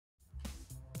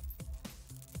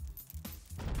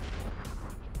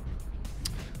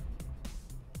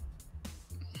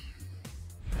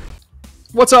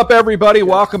What's up, everybody?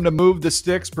 Welcome to Move the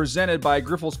Sticks, presented by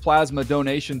Grifols Plasma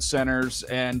Donation Centers.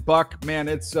 And Buck, man,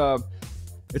 it's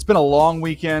been a long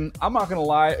weekend. I'm not gonna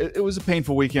lie, it was a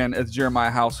painful weekend at the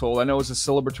Jeremiah household. I know it was a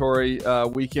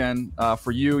celebratory weekend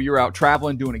for you. You're out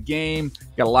traveling, doing a game,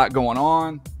 you got a lot going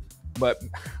on. But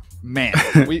man,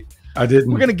 we're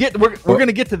gonna get to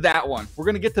that one. We're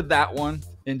gonna get to that one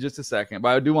in just a second. But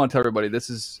I do want to tell everybody this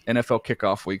is NFL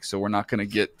kickoff week, so we're not gonna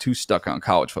get too stuck on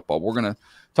college football. We're gonna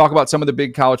talk about some of the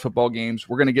big college football games.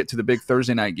 We're going to get to the big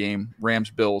Thursday night game,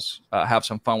 Rams-Bills, have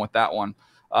some fun with that one.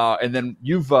 And then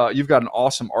you've got an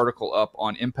awesome article up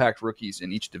on impact rookies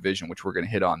in each division, which we're going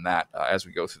to hit on that as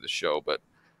we go through the show. But,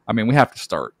 I mean, we have to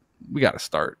start. We got to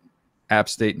start. App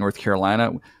State, North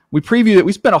Carolina. We previewed it.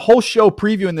 We spent a whole show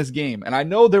previewing this game. And I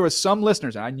know there was some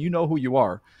listeners, and you know who you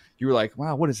are. You were like,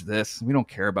 wow, what is this? We don't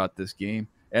care about this game.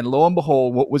 And lo and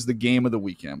behold, what was the game of the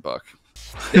weekend, Buck?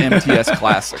 The MTS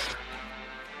Classic.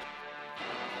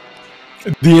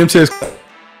 The MTS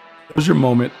was your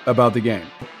moment about the game.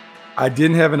 I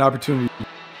didn't have an opportunity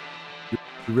to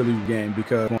really game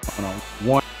because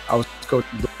one, I was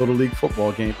coaching the Little League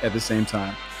football game at the same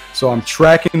time. So I'm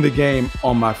tracking the game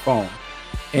on my phone.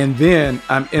 And then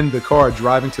I'm in the car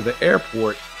driving to the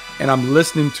airport and I'm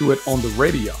listening to it on the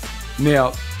radio.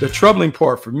 Now, the troubling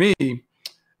part for me,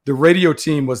 the radio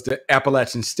team was the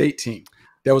Appalachian State team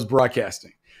that was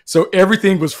broadcasting. So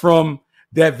everything was from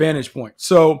that vantage point.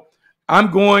 So I'm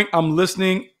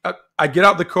listening. I get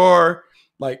out the car,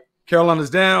 like Carolina's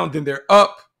down, then they're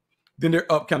up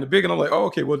kind of big. And I'm like, oh,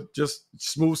 okay, well, just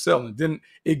smooth sailing. Then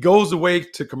it goes away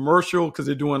to commercial because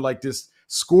they're doing like this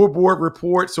scoreboard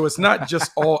report. So it's not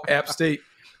just all App State,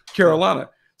 Carolina.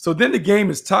 So then the game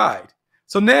is tied.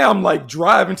 So now I'm like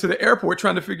driving to the airport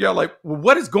trying to figure out like, well,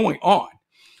 what is going on?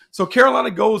 So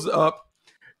Carolina goes up.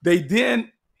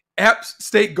 App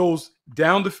State goes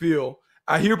down the field.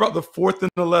 I hear about the 4th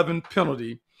and 11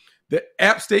 penalty. The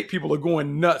App State people are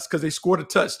going nuts because they scored a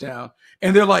touchdown.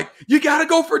 And they're like, you got to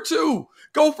go for two.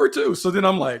 Go for two. So then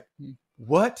I'm like,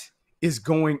 what is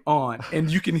going on?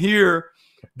 And you can hear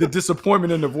the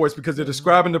disappointment in the voice because they're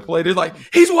describing the play. They're like,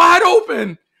 he's wide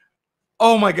open.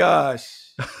 Oh, my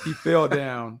gosh. He fell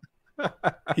down.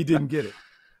 He didn't get it.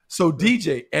 So,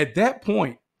 DJ, at that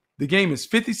point, the game is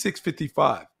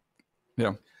 56-55.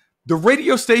 Yeah. The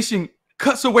radio station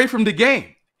cuts away from the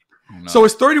game. Oh, no. So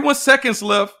it's 31 seconds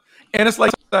left, and it's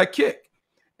like a kick.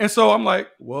 And so I'm like,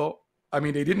 well, I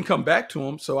mean, they didn't come back to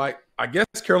him. So I guess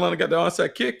Carolina got the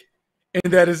onside kick,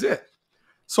 and that is it.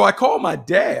 So I called my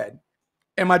dad,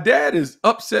 and my dad is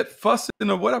upset, fussing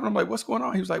or whatever. I'm like, what's going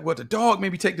on? He was like, well, the dog,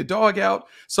 maybe take the dog out.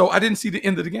 So I didn't see the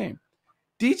end of the game.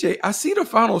 DJ, I see the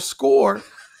final score,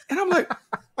 and I'm like,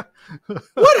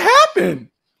 what happened?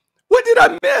 What did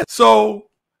I miss? So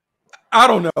I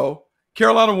don't know.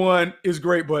 Carolina won is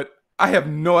great, but I have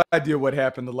no idea what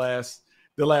happened the last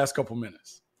couple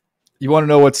minutes. You want to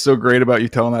know what's so great about you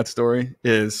telling that story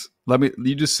is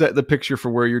you just set the picture for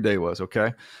where your day was.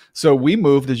 Okay. So we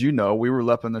moved, as you know, we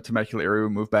were up in the Temecula area. We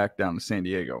moved back down to San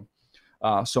Diego.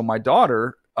 So my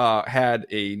daughter had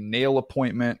a nail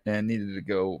appointment and needed to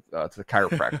go to the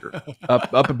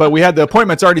chiropractor but we had the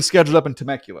appointments already scheduled up in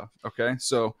Temecula. Okay.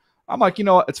 So I'm like, you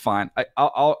know what? It's fine.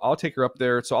 I'll take her up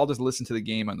there. So I'll just listen to the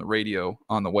game on the radio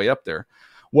on the way up there.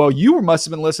 Well, you must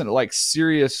have been listening to like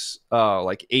Sirius,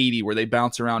 like 80, where they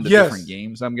bounce around to different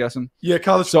games, I'm guessing. Yeah,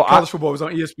 college football was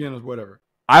on ESPN or whatever.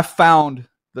 I found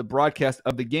the broadcast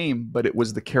of the game, but it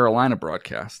was the Carolina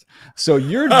broadcast. So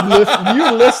you're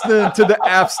listening to the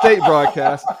App State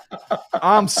broadcast.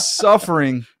 I'm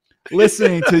suffering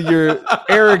listening to your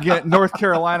arrogant North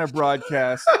Carolina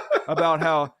broadcast about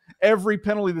how every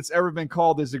penalty that's ever been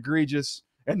called is egregious,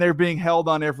 and they're being held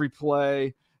on every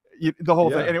play. The whole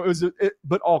thing. And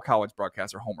but all college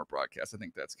broadcasts are Homer broadcasts. I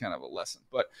think that's kind of a lesson.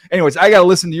 But anyways, I got to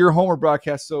listen to your Homer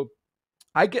broadcast. So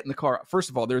I get in the car. First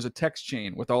of all, there's a text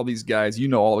chain with all these guys. You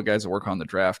know, all the guys that work on the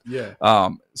draft. Yeah.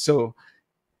 So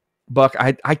Buck,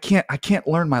 I can't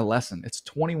learn my lesson. It's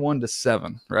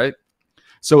 21-7, right?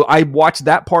 So I watched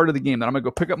that part of the game. Then I'm gonna go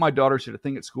pick up my daughter. She had a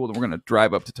thing at school. Then we're gonna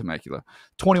drive up to Temecula.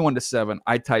 21-7.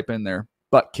 I type in there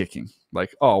butt kicking.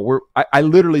 Like, I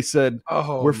literally said,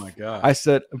 oh my God. I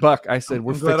said, Buck,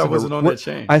 we're glad I wasn't on that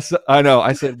chain. I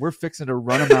said, we're fixing to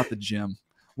run them out the gym.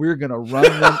 We're going to run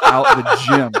them out the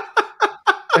gym.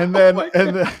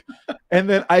 And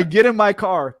then I get in my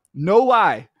car. No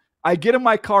lie. I get in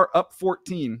my car up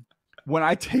 14. When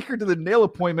I take her to the nail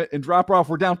appointment and drop her off,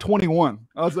 we're down 21.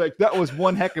 I was like, that was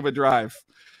one heck of a drive.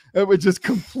 It would just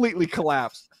completely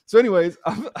collapse. So anyways,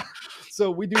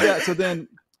 so we do that. So then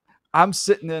I'm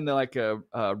sitting in like a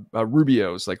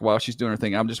Rubio's, like while she's doing her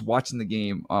thing. I'm just watching the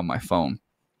game on my phone.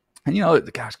 And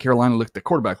gosh, the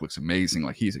quarterback looks amazing.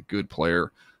 Like he's a good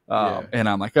player. Yeah. And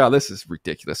I'm like, oh, this is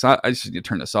ridiculous. I just need to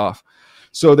turn this off.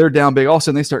 So they're down big. All of a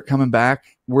sudden they start coming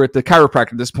back. We're at the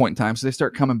chiropractor at this point in time. So they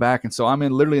start coming back. And so I'm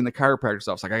literally in the chiropractor's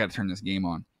office. Like, I got to turn this game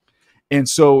on. And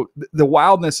so the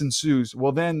wildness ensues.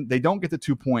 Well, then they don't get the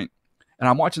 2-point. And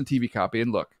I'm watching the TV copy.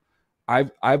 And look,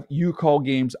 you call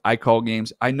games. I call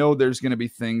games. I know there's going to be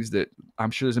things that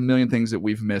I'm sure there's a million things that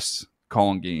we've missed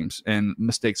calling games and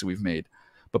mistakes that we've made.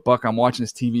 But Buck, I'm watching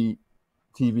this TV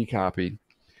copy,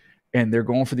 and they're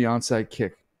going for the onside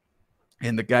kick,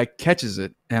 and the guy catches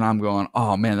it, and I'm going,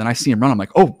 oh man. Then I see him run. I'm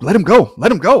like, oh, let him go.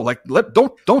 Like,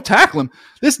 don't tackle him.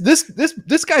 This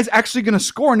guy's actually going to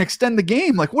score and extend the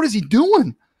game. Like, what is he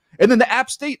doing? And then the App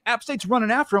State's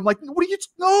running after him. Like, what are you?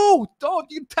 No, don't.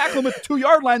 You can tackle him at the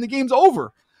 2-yard line. The game's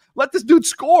over. Let this dude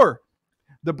score.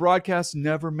 The broadcast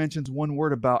never mentions one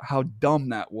word about how dumb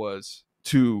that was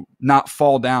to not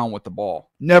fall down with the ball.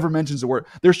 Never mentions the word.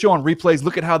 They're showing replays.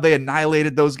 Look at how they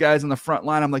annihilated those guys in the front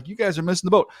line. I'm like, you guys are missing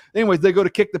the boat. Anyways, they go to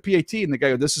kick the PAT, and the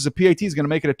guy goes, this is a PAT. He's going to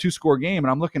make it a 2-score game.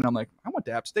 And I'm looking, I'm like, I went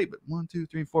to App State, but 1, 2,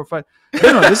 3, 4, 5.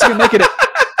 No, this is going to make it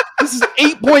this is an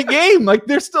 8-point game. Like,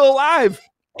 they're still alive.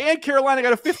 And Carolina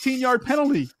got a 15-yard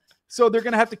penalty. So they're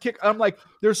going to have to kick. I'm like,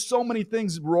 there's so many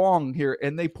things wrong here.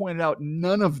 And they pointed out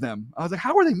none of them. I was like,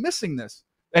 how are they missing this?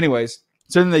 Anyways,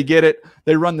 so then they get it.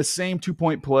 They run the same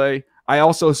 2-point play. I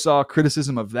also saw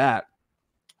criticism of that,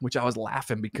 which I was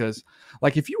laughing because,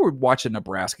 like, if you were watching a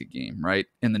Nebraska game, right,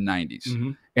 in the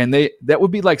 90s, and that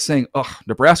would be like saying, oh,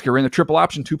 Nebraska ran the triple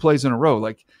option 2 plays in a row.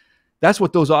 Like, that's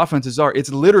what those offenses are. It's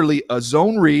literally a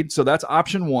zone read, so that's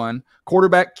option 1.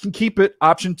 Quarterback can keep it,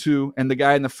 option 2, and the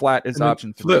guy in the flat is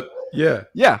option 3. Flip, yeah.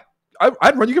 Yeah.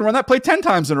 I'd run. You can run that play 10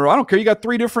 times in a row. I don't care. You got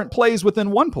 3 different plays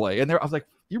within one play. And I was like,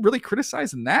 you really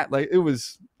criticizing that? Like, it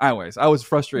was, anyways, I was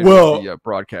frustrated with the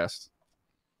broadcast.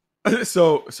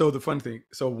 So the funny thing,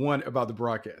 one about the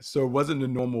broadcast. So it wasn't the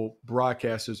normal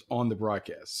broadcasters on the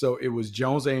broadcast. So it was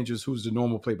Jones Angels, who's the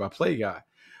normal play-by-play guy.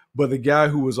 But the guy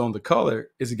who was on the color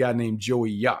is a guy named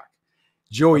Joey Yock.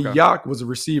 Joey Yock was a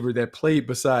receiver that played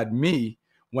beside me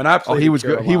when I played. Oh, he was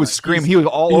good. He was screaming. He was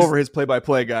all over his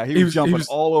play-by-play guy. He was jumping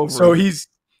all over.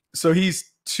 So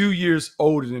he's 2 years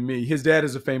older than me. His dad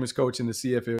is a famous coach in the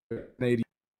CFL Canadian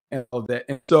and all that.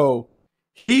 And so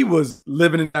he was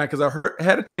living in that because I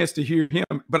had a chance to hear him,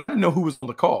 but I didn't know who was on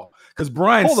the call because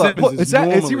Brian Simmons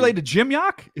is he related to Jim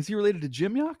Yock? Is he related to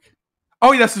Jim Yock?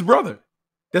 Oh, yeah, that's his brother.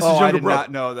 That's his younger brother. I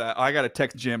did not know that. I got to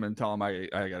text Jim and tell him I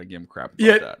got to give him crap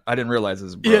about that. I didn't realize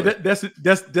his brother. Yeah,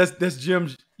 that's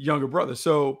Jim's younger brother.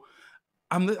 So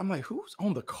I'm like, who's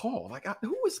on the call? Like,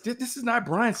 who is this? This is not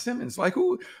Brian Simmons. Like,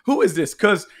 who is this?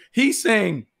 Because he's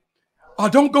saying, "Oh,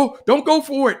 don't go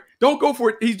for it. Don't go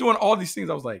for it." He's doing all these things.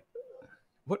 I was like,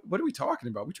 what are we talking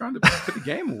about? We're trying to put the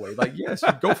game away. Like, yes,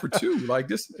 you go for 2. Like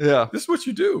this. Yeah, this is what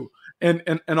you do,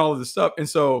 and all of this stuff. And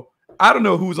so I don't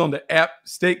know who was on the App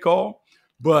State call,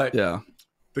 but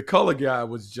the color guy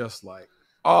was just like,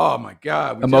 oh my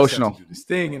God, we emotional. Just have to do this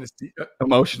thing, and it's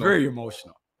emotional, very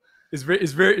emotional. It's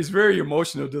very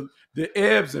emotional. The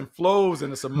ebbs and flows,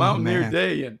 and it's a mountaineer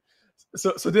day, and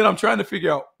so then I'm trying to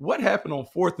figure out what happened on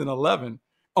 4th and 11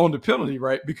 on the penalty,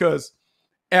 right? Because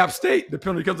App State, the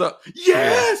penalty comes up.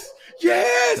 Yes.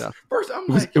 Yeah. First, I'm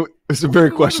like, it was a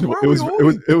very questionable. It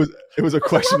was a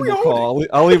questionable call.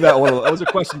 I'll leave that one. It was a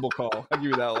questionable call. I'll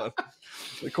give you that one.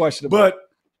 The questionable. But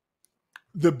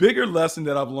the bigger lesson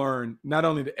that I've learned, not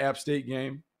only the App State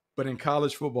game, but in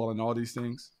college football and all these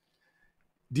things,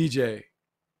 DJ,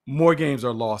 more games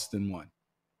are lost than won.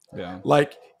 Yeah.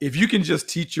 Like, if you can just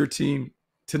teach your team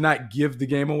to not give the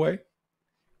game away,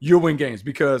 you'll win games.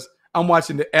 Because I'm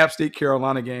watching the App State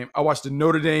Carolina game. I watched the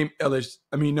Notre Dame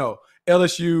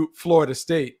LSU Florida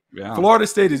State. Yeah. Florida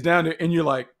State is down there, and you're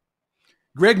like,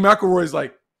 Greg McElroy is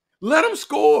like, let them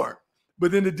score.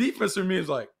 But then the defense for me is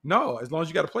like, no, as long as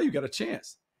you got to play, you got a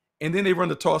chance. And then they run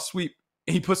the toss sweep,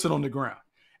 and he puts it on the ground.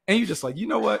 And you're just like, you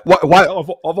know what? Why of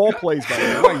all plays, by the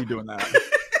way, why are you doing that?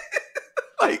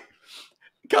 Like,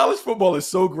 college football is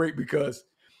so great because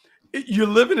you're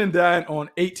living and dying on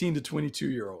 18 to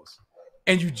 22-year-olds,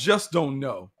 and you just don't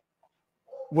know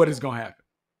what is going to happen.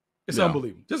 It's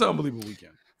unbelievable. Just an unbelievable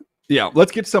weekend. Yeah,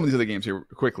 let's get to some of these other games here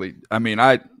quickly. I mean,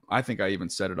 I think I even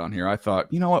said it on here. I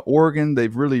thought, you know what, Oregon,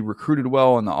 they've really recruited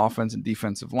well on the offense and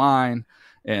defensive line,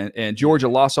 and Georgia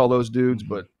lost all those dudes,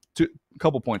 but a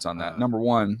couple points on that. Number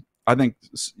one, I think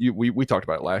we talked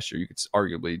about it last year. You could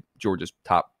arguably Georgia's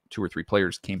top 2 or 3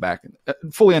 players came back,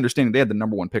 fully understanding they had the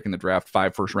number 1 pick in the draft,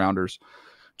 5 first-rounders.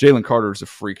 Jalen Carter is a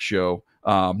freak show.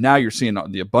 Now you're seeing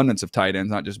the abundance of tight ends,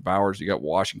 not just Bowers. You got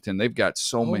Washington. They've got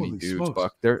so many dudes, smokes.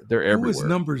 Buck. They're everywhere. Who is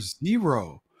number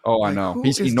 0? Oh, I Like, know. who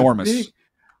He's is the big? enormous.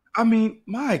 I mean,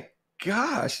 my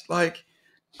gosh, like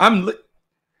I'm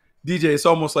DJ. It's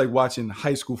almost like watching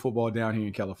high school football down here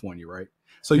in California, right?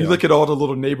 So you Yeah. look at all the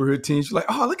little neighborhood teams, you're like,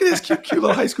 oh, look at this cute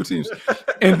little high school teams.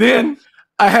 And then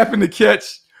I happen to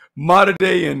catch Mater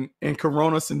Dei and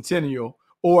Corona Centennial,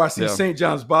 or I see Yeah. St.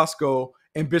 John's Bosco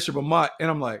and Bishop Amat, and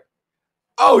I'm like,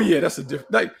 oh yeah, that's a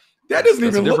different. Like that doesn't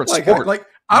That's a even look different like sport. like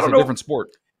I It's don't a know. different sport.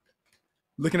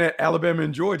 Looking at Alabama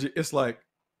and Georgia, it's like,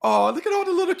 oh, look at all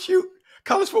the little cute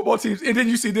college football teams, and then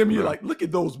you see them, you're like, look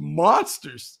at those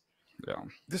monsters. Yeah.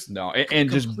 This No, and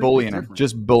just completely bullying him, different.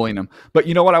 just bullying him. But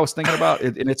you know what I was thinking about,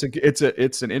 and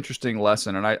it's an interesting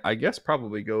lesson, and I guess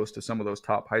probably goes to some of those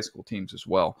top high school teams as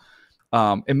well.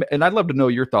 And I'd love to know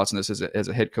your thoughts on this as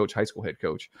a head coach, high school head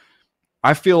coach.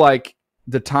 I feel like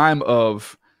the time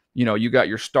of, you got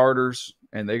your starters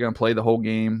and they're going to play the whole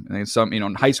game, and then some,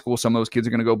 in high school, some of those kids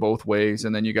are going to go both ways,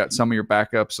 and then you got some of your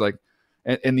backups like.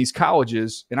 And these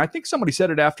colleges, and I think somebody said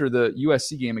it after the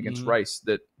USC game against Rice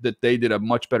that they did a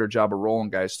much better job of rolling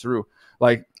guys through.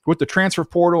 Like with the transfer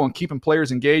portal and keeping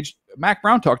players engaged, Mac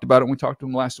Brown talked about it when we talked to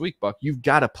him last week, Buck. You've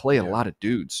got to play a lot of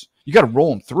dudes. You got to roll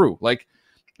them through. Like,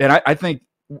 and I think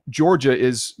Georgia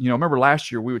is, remember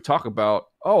last year we would talk about,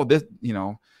 oh, this,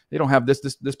 they don't have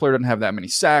this player doesn't have that many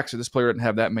sacks, or this player doesn't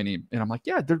have that many. And I'm like,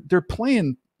 yeah, they're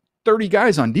playing 30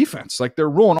 guys on defense. Like they're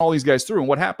rolling all these guys through. And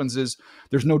what happens is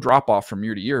there's no drop off from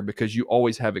year to year because you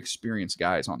always have experienced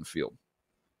guys on the field.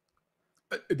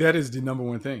 That is the number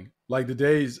one thing. Like the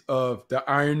days of the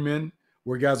Iron Men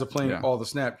where guys are playing all the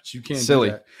snaps, you can't Silly.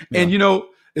 do that. Yeah. And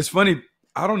it's funny.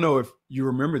 I don't know if you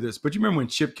remember this, but you remember when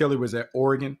Chip Kelly was at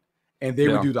Oregon and they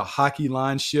would do the hockey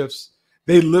line shifts.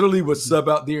 They literally would sub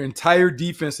out their entire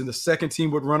defense and the second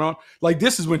team would run on. Like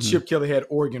this is when Chip Kelly had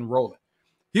Oregon rolling.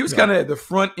 He was kind of at the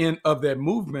front end of that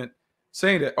movement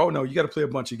saying that, oh, no, you got to play a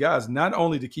bunch of guys, not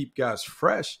only to keep guys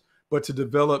fresh, but to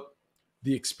develop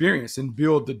the experience and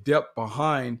build the depth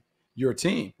behind your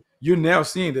team. You're now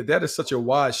seeing that is such a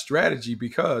wise strategy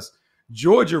because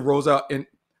Georgia rolls out. And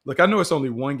look, I know it's only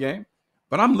one game,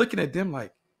 but I'm looking at them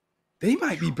like they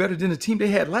might be better than the team they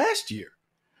had last year.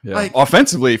 Yeah. Like,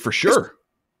 offensively, for sure.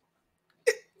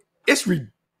 It's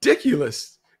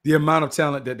ridiculous. The amount of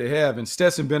talent that they have. And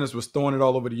Stetson Bennett was throwing it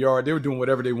all over the yard. They were doing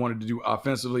whatever they wanted to do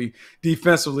offensively.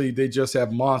 Defensively, they just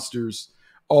have monsters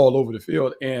all over the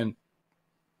field. And,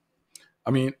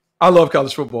 I mean, I love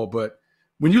college football, but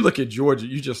when you look at Georgia,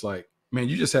 you just like, man,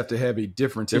 you just have to have a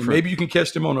different team. Maybe you can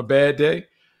catch them on a bad day,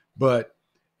 but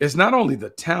it's not only the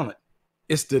talent,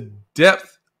 it's the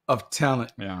depth of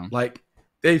talent. Yeah. Like,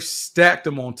 they've stacked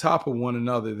them on top of one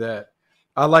another that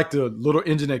I like the little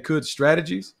engine that could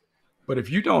strategies. But if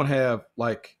you don't have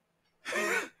like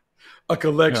a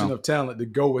collection of talent to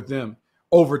go with them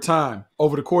over time,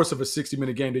 over the course of a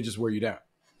 60-minute game, they just wear you down.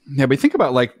 Yeah, but think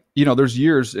about like, there's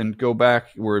years and go back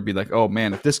where it'd be like, oh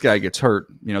man, if this guy gets hurt,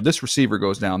 this receiver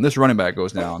goes down, this running back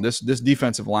goes down, this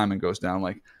defensive lineman goes down.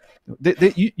 Like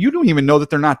you don't even know that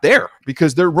they're not there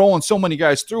because they're rolling so many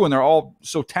guys through and they're all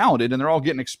so talented and they're all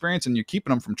getting experience and you're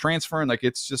keeping them from transferring. Like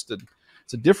it's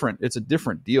a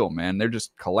different deal, man. They're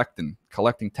just collecting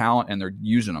talent and they're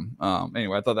using them.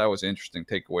 Anyway, I thought that was an interesting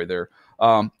takeaway there.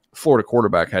 Florida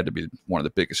quarterback had to be one of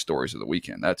the biggest stories of the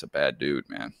weekend. That's a bad dude,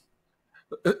 man.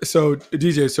 So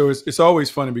DJ, it's always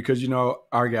funny because,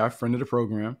 our guy, friend of the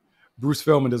program, Bruce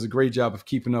Feldman does a great job of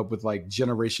keeping up with like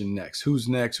generation next, who's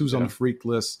on the freak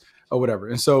list or whatever.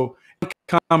 And so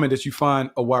comment that you find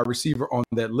a wide receiver on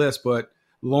that list, but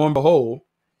lo and behold,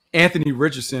 Anthony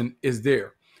Richardson is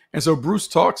there. And so Bruce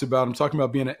talking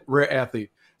about being a rare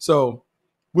athlete. So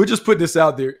we'll just put this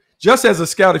out there. Just as a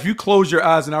scout, if you close your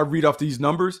eyes and I read off these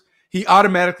numbers, he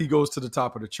automatically goes to the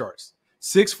top of the charts.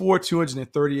 6'4",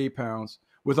 238 pounds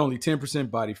with only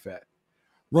 10% body fat.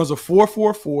 Runs a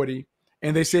 4.4 40,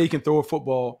 and they say he can throw a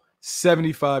football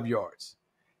 75 yards.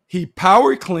 He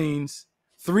power cleans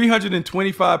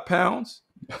 325 pounds,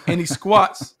 and he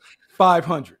squats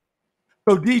 500.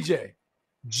 So DJ,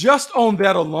 just on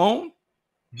that alone,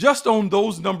 just on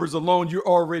those numbers alone, you're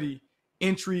already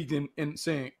intrigued and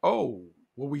saying, oh,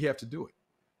 well, we have to do it.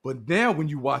 But now when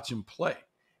you watch him play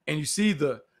and you see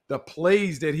the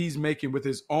plays that he's making with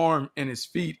his arm and his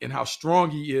feet and how strong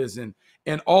he is and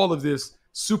all of this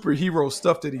superhero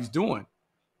stuff that he's doing,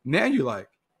 now you're like,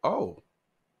 oh,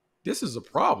 this is a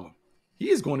problem. He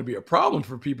is going to be a problem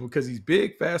for people because he's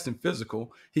big, fast, and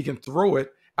physical. He can throw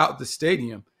it out the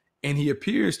stadium, and he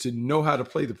appears to know how to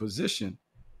play the position.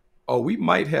 Oh, we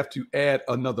might have to add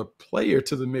another player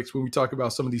to the mix when we talk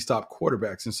about some of these top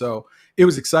quarterbacks. And so it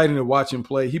was exciting to watch him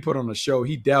play. He put on a show.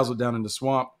 He dazzled down in the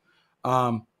swamp.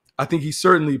 I think he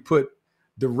certainly put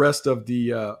the rest of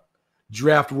the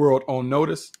draft world on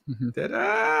notice that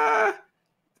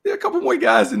there are a couple more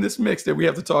guys in this mix that we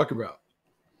have to talk about.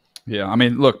 Yeah, I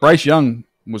mean, look, Bryce Young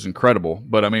was incredible,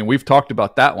 but I mean, we've talked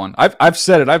about that one. I've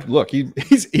said it.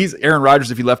 He's Aaron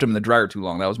Rodgers if you left him in the dryer too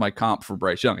long. That was my comp for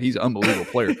Bryce Young. He's an unbelievable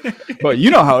player. But you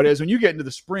know how it is when you get into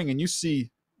the spring and you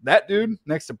see that dude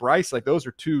next to Bryce, like those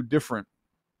are two different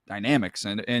dynamics.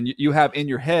 And you have in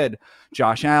your head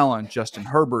Josh Allen, Justin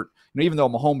Herbert. Even though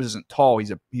Mahomes isn't tall,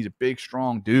 he's a big,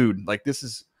 strong dude. Like this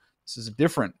is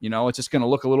different. It's just going to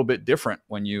look a little bit different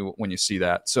when you see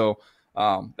that. So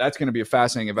that's going to be a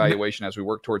fascinating evaluation as we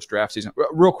work towards draft season.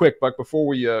 Real quick, Buck, before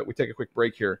we take a quick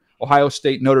break here, Ohio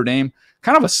State, Notre Dame,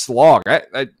 kind of a slog.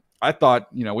 I thought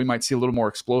we might see a little more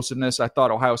explosiveness. I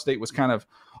thought Ohio State was kind of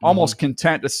almost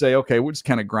content to say, okay, we'll just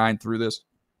kind of grind through this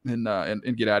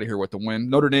and get out of here with the win.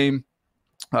 Notre Dame,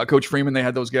 Coach Freeman, they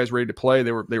had those guys ready to play.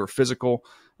 They were physical.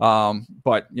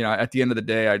 But at the end of the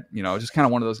day, just kind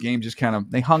of one of those games, just kind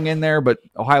of they hung in there. But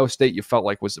Ohio State, you felt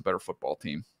like was the better football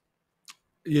team.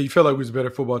 Yeah, you felt like it was a better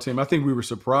football team. I think we were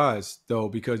surprised, though,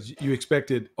 because you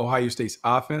expected Ohio State's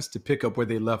offense to pick up where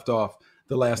they left off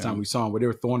the last time we saw them, where they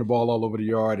were throwing the ball all over the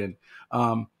yard. And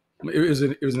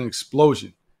it was an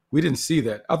explosion. We didn't see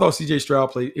that. I thought C.J.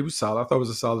 Stroud played. It was solid. I thought it was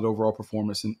a solid overall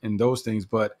performance in those things,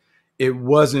 but it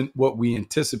wasn't what we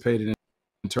anticipated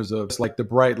in terms of like the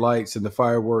bright lights and the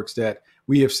fireworks that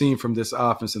we have seen from this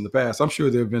offense in the past. I'm sure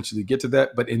they'll eventually get to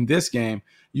that, but in this game,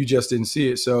 you just didn't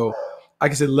see it. So I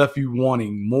guess it left you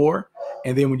wanting more.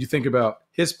 And then when you think about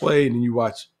his play and then you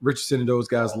watch Richardson and those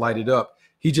guys light it up,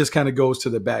 he just kind of goes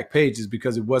to the back pages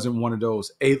because it wasn't one of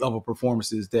those A-level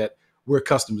performances that we're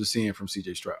accustomed to seeing from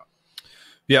C.J. Stroud.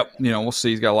 Yep, we'll see.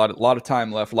 He's got a lot of time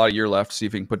left, a lot of year left. See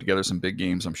if he can put together some big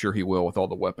games. I'm sure he will with all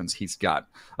the weapons he's got.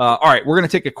 All right, we're going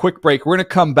to take a quick break. We're going to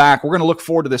come back. We're going to look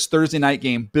forward to this Thursday night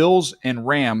game, Bills and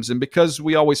Rams. And because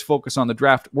we always focus on the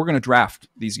draft, we're going to draft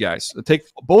these guys. Take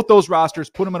both those rosters,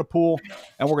 put them in a pool,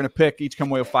 and we're going to pick each come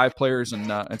away with 5 players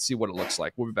and see what it looks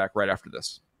like. We'll be back right after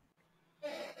this.